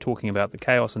 live talking about the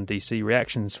chaos in D.C.,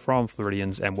 reactions from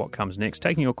Floridians and what comes next.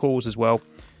 Taking your calls as well.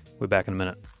 We're back in a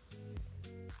minute.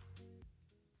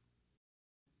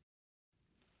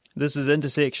 This is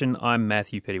Intersection. I'm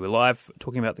Matthew Petty. We're live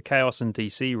talking about the chaos in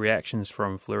D.C., reactions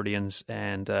from Floridians,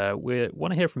 and we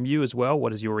want to hear from you as well.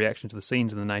 What is your reaction to the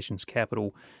scenes in the nation's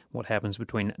capital? What happens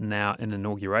between now and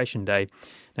Inauguration Day?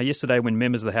 Now, yesterday when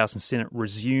members of the House and Senate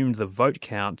resumed the vote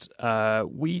count,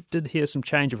 we did hear some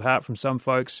change of heart from some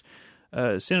folks.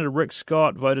 Senator Rick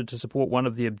Scott voted to support one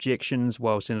of the objections,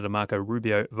 while Senator Marco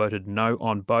Rubio voted no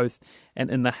on both. And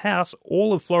in the House,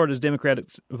 all of Florida's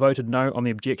Democrats voted no on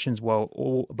the objections, while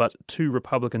all but 2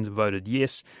 Republicans voted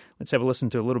yes. Let's have a listen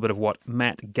to a little bit of what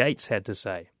Matt Gaetz had to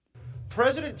say.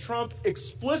 President Trump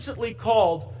explicitly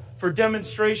called for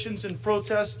demonstrations and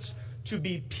protests to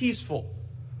be peaceful.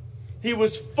 He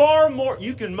was far more,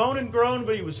 you can moan and groan,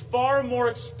 but he was far more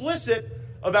explicit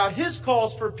about his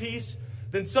calls for peace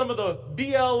than some of the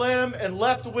BLM and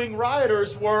left-wing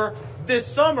rioters were this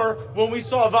summer when we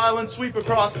saw violence sweep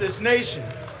across this nation.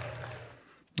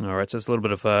 All right, so it's a little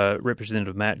bit of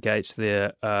Representative Matt Gaetz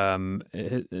there,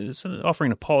 offering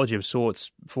an apology of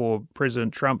sorts for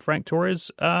President Trump. Frank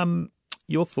Torres,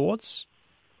 your thoughts?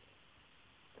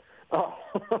 Oh,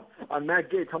 on Matt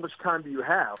Gaetz, how much time do you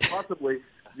have? Possibly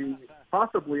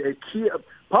a key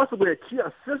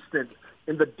assistant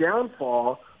in the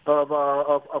downfall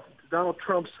of Donald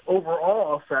Trump's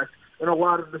overall effect in a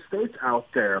lot of the states out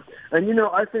there. And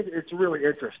I think it's really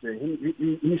interesting.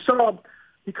 He's kind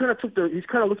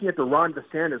of looking at the Ron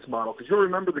DeSantis model, because you'll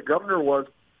remember the governor was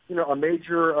a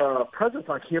major presence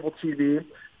on cable TV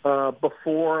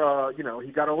before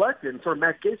he got elected, and sort of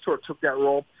Matt Gaetz sort of took that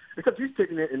role, except he's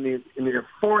taking it in the even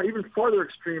farther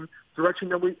extreme direction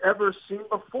than we've ever seen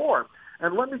before.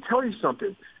 And let me tell you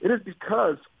something. It is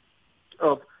because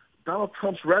of Donald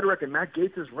Trump's rhetoric and Matt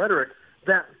Gaetz's rhetoric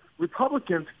that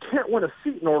Republicans can't win a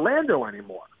seat in Orlando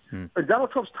anymore. In Donald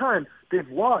Trump's time,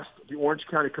 they've lost the Orange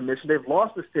County Commission, they've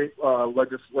lost the state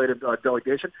legislative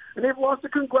delegation, and they've lost the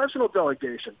congressional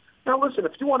delegation. Now, listen,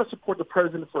 if you want to support the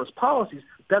president for his policies,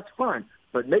 that's fine.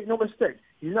 But make no mistake,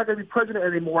 he's not going to be president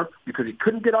anymore because he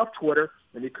couldn't get off Twitter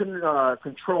and he couldn't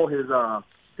control his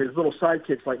little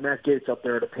sidekicks like Matt Gaetz up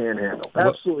there at the Panhandle.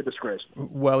 Absolutely disgraceful.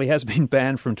 Well, he has been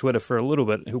banned from Twitter for a little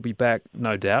bit. He'll be back,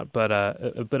 no doubt, but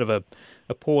a bit of a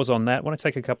pause on that. I want to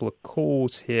take a couple of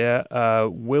calls here.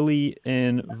 Willie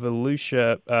in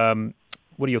Volusia,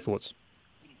 what are your thoughts?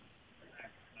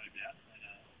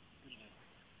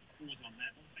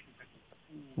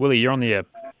 Willie, you're on the air.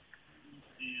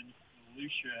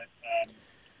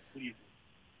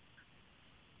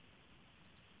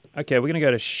 Okay, we're going to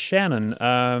go to Shannon.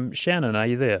 Shannon, are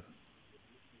you there?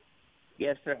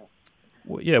 Yes, sir.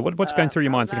 Well, yeah, what's going through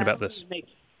your mind thinking about this?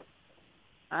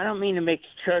 I don't mean to mix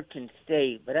church and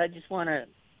state, but I just want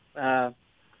to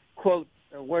quote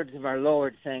the words of our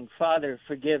Lord saying, "Father,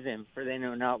 forgive them, for they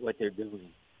know not what they're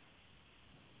doing."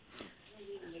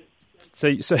 So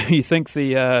you think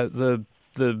the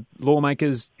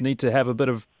lawmakers need to have a bit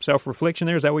of self-reflection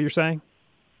there? Is that what you're saying?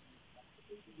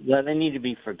 Well, they need to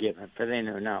be forgiven, for they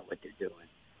know not what they're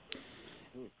doing.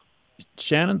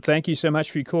 Shannon, thank you so much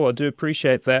for your call. I do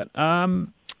appreciate that.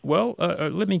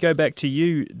 Let me go back to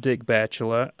you, Dick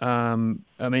Batchelor. I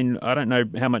mean, I don't know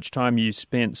how much time you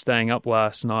spent staying up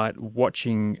last night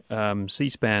watching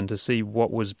C-SPAN to see what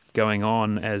was going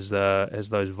on as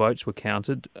those votes were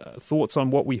counted. Thoughts on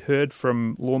what we heard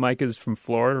from lawmakers from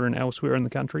Florida and elsewhere in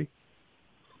the country?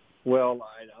 Well,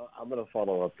 I'm going to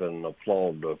follow up and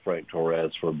applaud Frank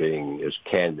Torres for being as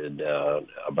candid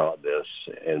about this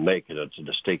and making a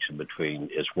distinction between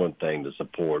it's one thing to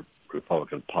support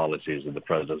Republican policies and the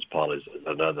president's policies is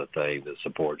another thing that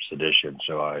supports sedition.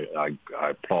 So I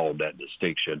applaud that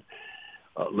distinction.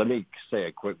 Let me say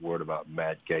a quick word about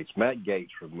Matt Gaetz. Matt Gaetz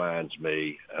reminds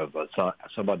me of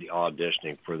somebody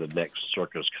auditioning for the next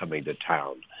circus coming to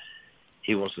town.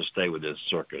 He wants to stay with his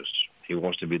circus. He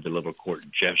wants to be the little court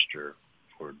jester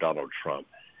for Donald Trump.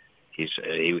 He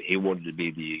wanted to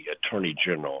be the attorney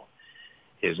general.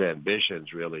 His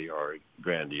ambitions really are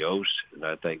grandiose, and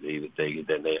I think they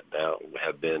now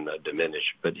have been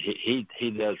diminished. But he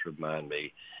does remind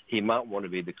me, he might want to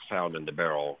be the clown in the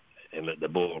barrel and let the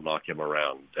bull knock him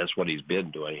around. That's what he's been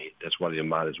doing. That's what he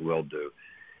might as well do.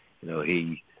 You know,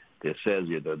 it says,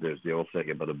 there's the old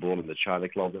thing about the bull in the china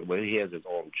closet. Well, he has his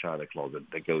own china closet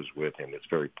that goes with him. It's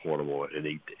very portable, and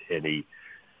he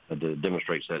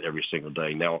demonstrates that every single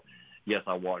day. Now, yes,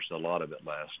 I watched a lot of it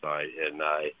last night, and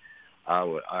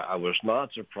I was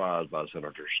not surprised by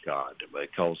Senator Scott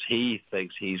because he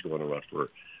thinks he's going to run for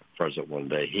president one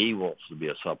day. He wants to be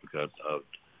a supplicant of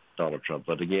Donald Trump.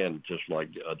 But again, just like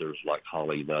others, like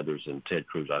Holly and others and Ted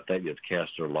Cruz, I think they've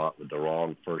cast their lot with the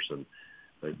wrong person.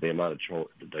 They might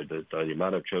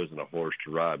have chosen a horse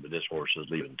to ride, but this horse is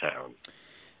leaving town.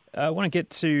 I want to get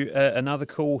to another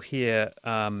call here.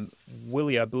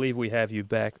 Willie, I believe we have you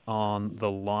back on the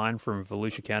line from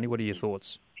Volusia County. What are your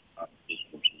thoughts?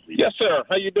 Yes, sir.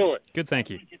 How you doing? Good, thank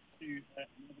you.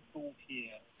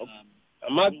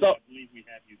 My thought. I believe we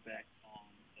have you back on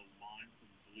the line from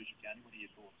Volusia County. What are your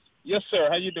thoughts? Yes, sir.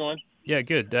 How you doing? Yeah,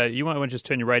 good. You might want to just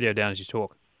turn your radio down as you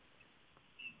talk.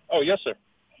 Oh, yes, sir.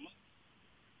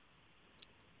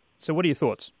 So what are your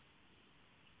thoughts?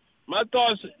 My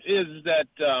thoughts is that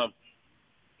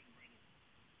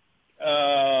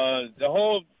the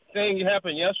whole thing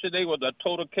happened yesterday was a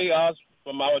total chaos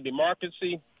from our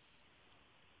democracy.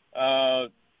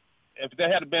 If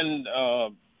there had been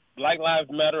Black Lives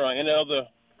Matter or any other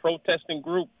protesting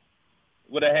group,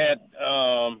 would have had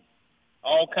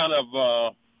all kind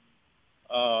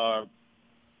of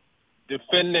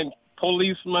defending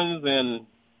policemen and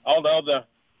all the other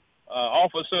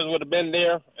officers would have been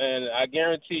there, and I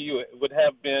guarantee you it would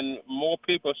have been more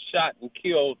people shot and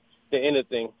killed than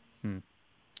anything.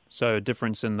 So a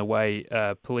difference in the way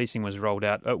policing was rolled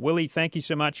out. Willie, thank you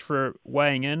so much for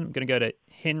weighing in. I'm going to go to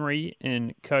Henry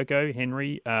in Cocoa.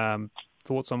 Henry,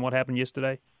 thoughts on what happened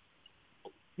yesterday?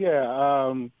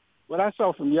 Yeah, what I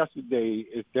saw from yesterday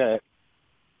is that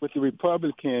with the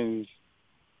Republicans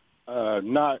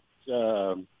not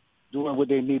doing what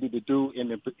they needed to do in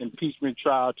the impeachment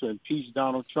trial to impeach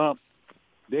Donald Trump,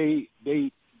 they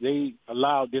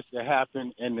allowed this to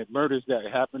happen, and the murders that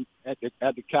happened at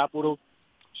the Capitol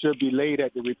should be laid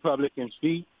at the Republicans'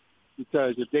 feet,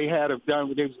 because if they had have done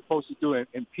what they were supposed to do and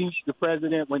impeach the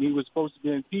president when he was supposed to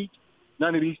be impeached,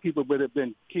 none of these people would have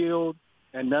been killed,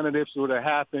 and none of this would have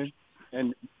happened.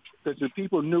 And because the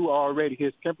people knew already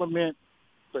his temperament,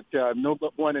 but no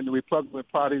one in the Republican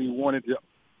Party wanted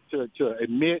to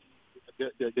admit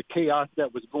the chaos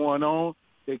that was going on.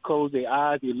 They closed their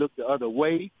eyes, they looked the other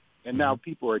way, and now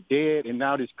people are dead, and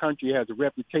now this country has a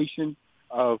reputation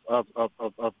of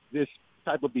this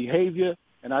type of behavior.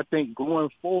 And I think going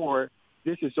forward,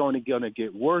 this is only going to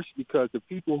get worse because the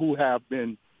people who have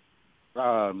been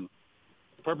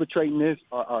perpetrating this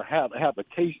or have a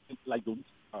taste like the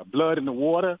blood in the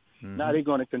water. Mm-hmm. Now they're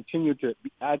going to continue to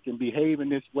act and behave in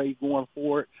this way going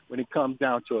forward when it comes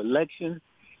down to elections,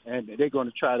 and they're going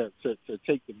to try to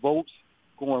take the votes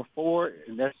going forward.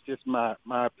 And that's just my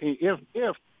opinion.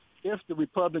 If the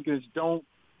Republicans don't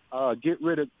get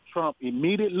rid of Trump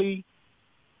immediately,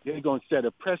 they're going to set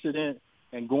a precedent,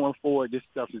 and going forward, this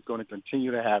stuff is going to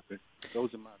continue to happen.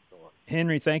 Those are my thoughts.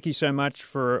 Henry, thank you so much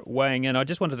for weighing in. I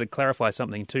just wanted to clarify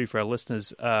something, too, for our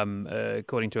listeners.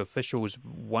 According to officials,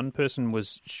 one person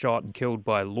was shot and killed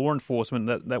by law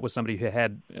enforcement. That was somebody who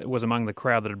was among the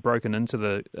crowd that had broken into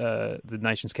the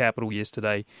nation's capital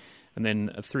yesterday. And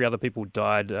then 3 other people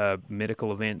died,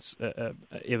 medical events,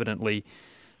 evidently.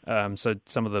 So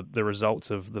some of the results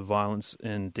of the violence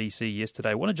in D.C. yesterday.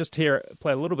 I want to just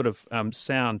play a little bit of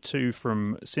sound, too,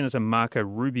 from Senator Marco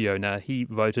Rubio. Now, he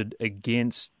voted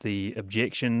against the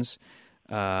objections.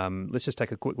 Let's just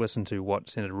take a quick listen to what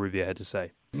Senator Rubio had to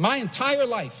say. My entire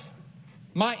life,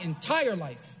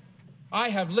 I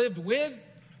have lived with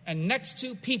and next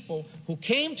to people who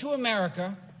came to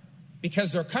America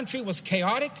because their country was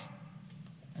chaotic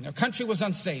and their country was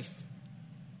unsafe.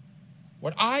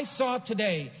 What I saw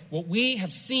today, what we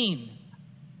have seen,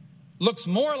 looks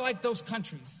more like those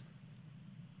countries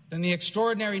than the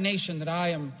extraordinary nation that I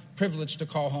am privileged to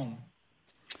call home.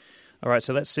 All right,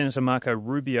 so that's Senator Marco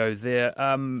Rubio there.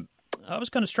 I was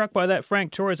kind of struck by that,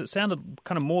 Frank Torres. It sounded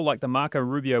kind of more like the Marco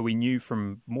Rubio we knew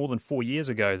from more than 4 years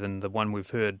ago than the one we've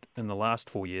heard in the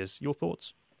last 4 years. Your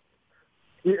thoughts?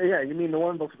 Yeah, you mean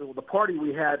the party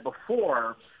we had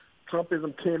before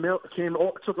Trumpism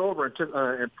took over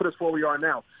and put us where we are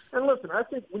now. And listen, I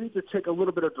think we need to take a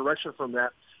little bit of direction from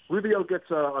that. Rubio gets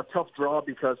a tough draw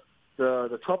because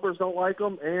the Trumpers don't like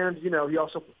him, and he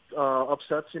also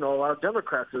upsets a lot of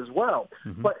Democrats as well.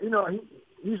 Mm-hmm. But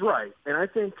he's right, and I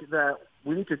think that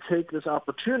we need to take this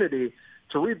opportunity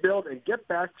to rebuild and get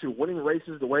back to winning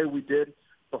races the way we did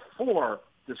before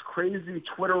this crazy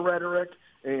Twitter rhetoric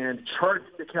and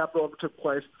charging the Capitol ever took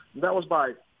place. And that was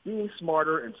by being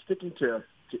smarter and sticking to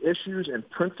issues and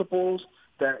principles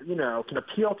that, can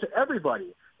appeal to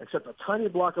everybody except a tiny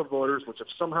block of voters, which have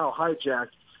somehow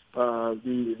hijacked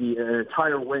the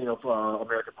entire wing of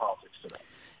American politics today.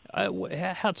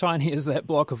 How tiny is that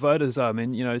block of voters? I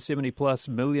mean, 70-plus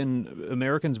million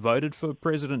Americans voted for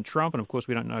President Trump, and of course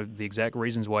we don't know the exact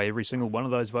reasons why every single one of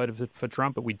those voted for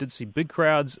Trump, but we did see big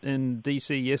crowds in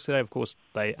D.C. yesterday. Of course,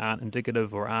 they aren't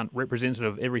indicative or aren't representative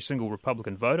of every single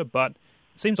Republican voter, but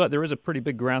it seems like there is a pretty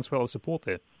big groundswell of support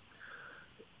there.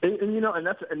 And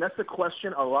that's the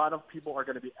question a lot of people are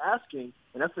going to be asking,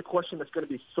 and that's the question that's going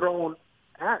to be thrown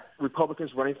at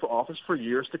Republicans running for office for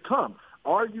years to come.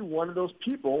 Are you one of those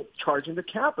people charging the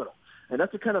Capitol? And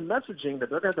that's the kind of messaging that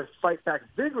they're going to have to fight back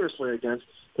vigorously against,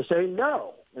 to say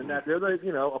no, and that they're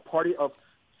a party of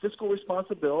fiscal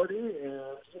responsibility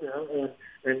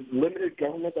and limited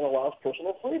government that allows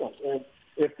personal freedoms. And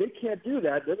if they can't do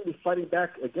that, they're going to be fighting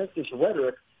back against this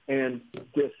rhetoric and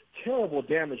this terrible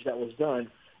damage that was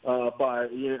done by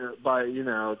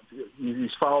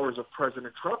these followers of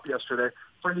President Trump yesterday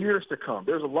for years to come.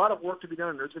 There's a lot of work to be done,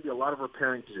 and there's going to be a lot of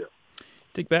repairing to do.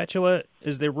 Dick Batchelor,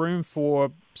 is there room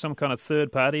for some kind of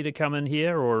third party to come in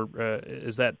here, or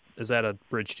is that a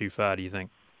bridge too far, do you think?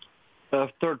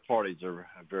 Third parties are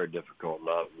very difficult.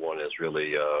 Not one has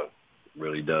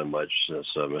really done much since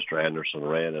Mr. Anderson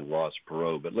ran and Ross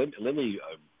Perot. But let me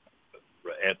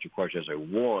answer your question.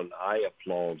 One, I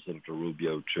applaud Senator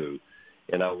Rubio, too.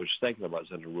 And I was thinking about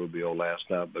Senator Rubio last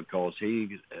night because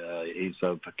he's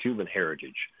of Cuban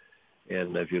heritage.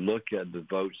 And if you look at the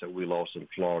votes that we lost in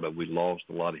Florida, we lost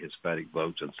a lot of Hispanic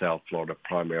votes in South Florida,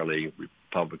 primarily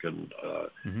Republican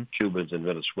Cubans and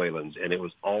Venezuelans. And it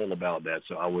was all about that.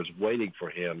 So I was waiting for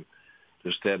him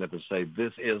to stand up and say,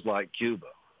 this is like Cuba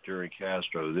during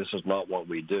Castro. This is not what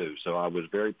we do. So I was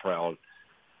very proud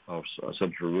of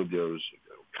Senator Rubio's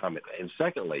comment. And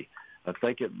secondly, I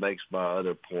think it makes my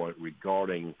other point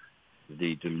regarding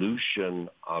the dilution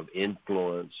of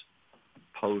influence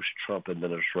post-Trump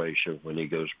administration when he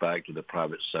goes back to the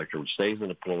private sector, stays in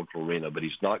the political arena, but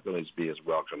he's not going to be as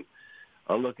welcome.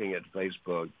 I'm looking at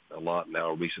Facebook a lot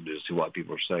now recently to see what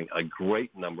people are saying. A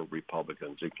great number of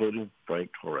Republicans, including Frank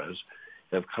Torres,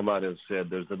 have come out and said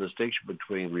there's a distinction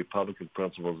between Republican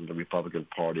principles and the Republican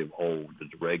Party of old, the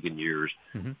Reagan years,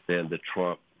 than the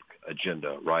Trump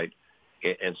agenda, right?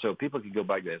 And so people can go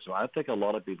back to that. So I think a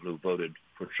lot of people who voted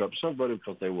for Trump, some voted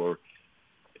because they were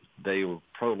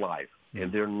pro-life,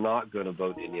 and they're not going to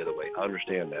vote any other way. I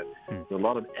understand that. There are a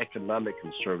lot of economic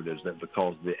conservatives that,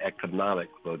 because the economic,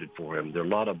 voted for him. There are a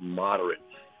lot of moderate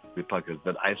Republicans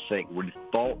that I think really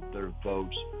thought their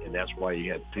votes, and that's why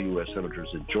you had 2 U.S. senators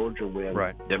in Georgia win,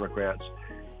 Democrats.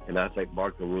 And I think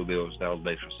Marco Rubio is now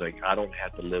basically saying, I don't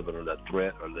have to live under the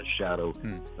threat or the shadow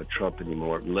of Trump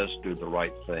anymore. Let's do the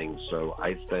right thing. So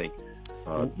I think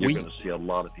you're going to see a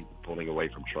lot of people pulling away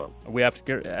from Trump. We are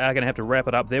going to have to wrap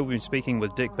it up there. We've been speaking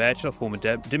with Dick Batchelor, former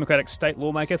Democratic state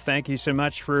lawmaker. Thank you so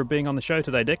much for being on the show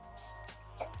today, Dick.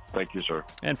 Thank you, sir.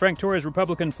 And Frank Torres,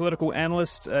 Republican political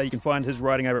analyst. You can find his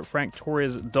writing over at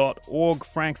franktorres.org.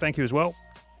 Frank, thank you as well.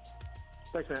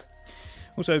 Thanks, Matt.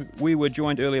 Also, we were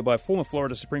joined earlier by former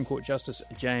Florida Supreme Court Justice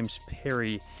James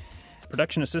Perry.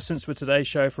 Production assistance for today's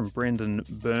show from Brendan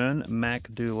Byrne,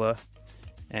 Mac Dula,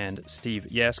 and Steve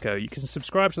Yasko. You can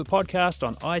subscribe to the podcast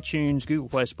on iTunes, Google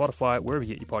Play, Spotify, wherever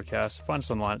you get your podcasts. Find us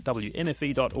online at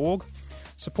wmfe.org.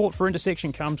 Support for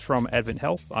Intersection comes from Advent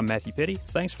Health. I'm Matthew Petty.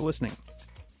 Thanks for listening.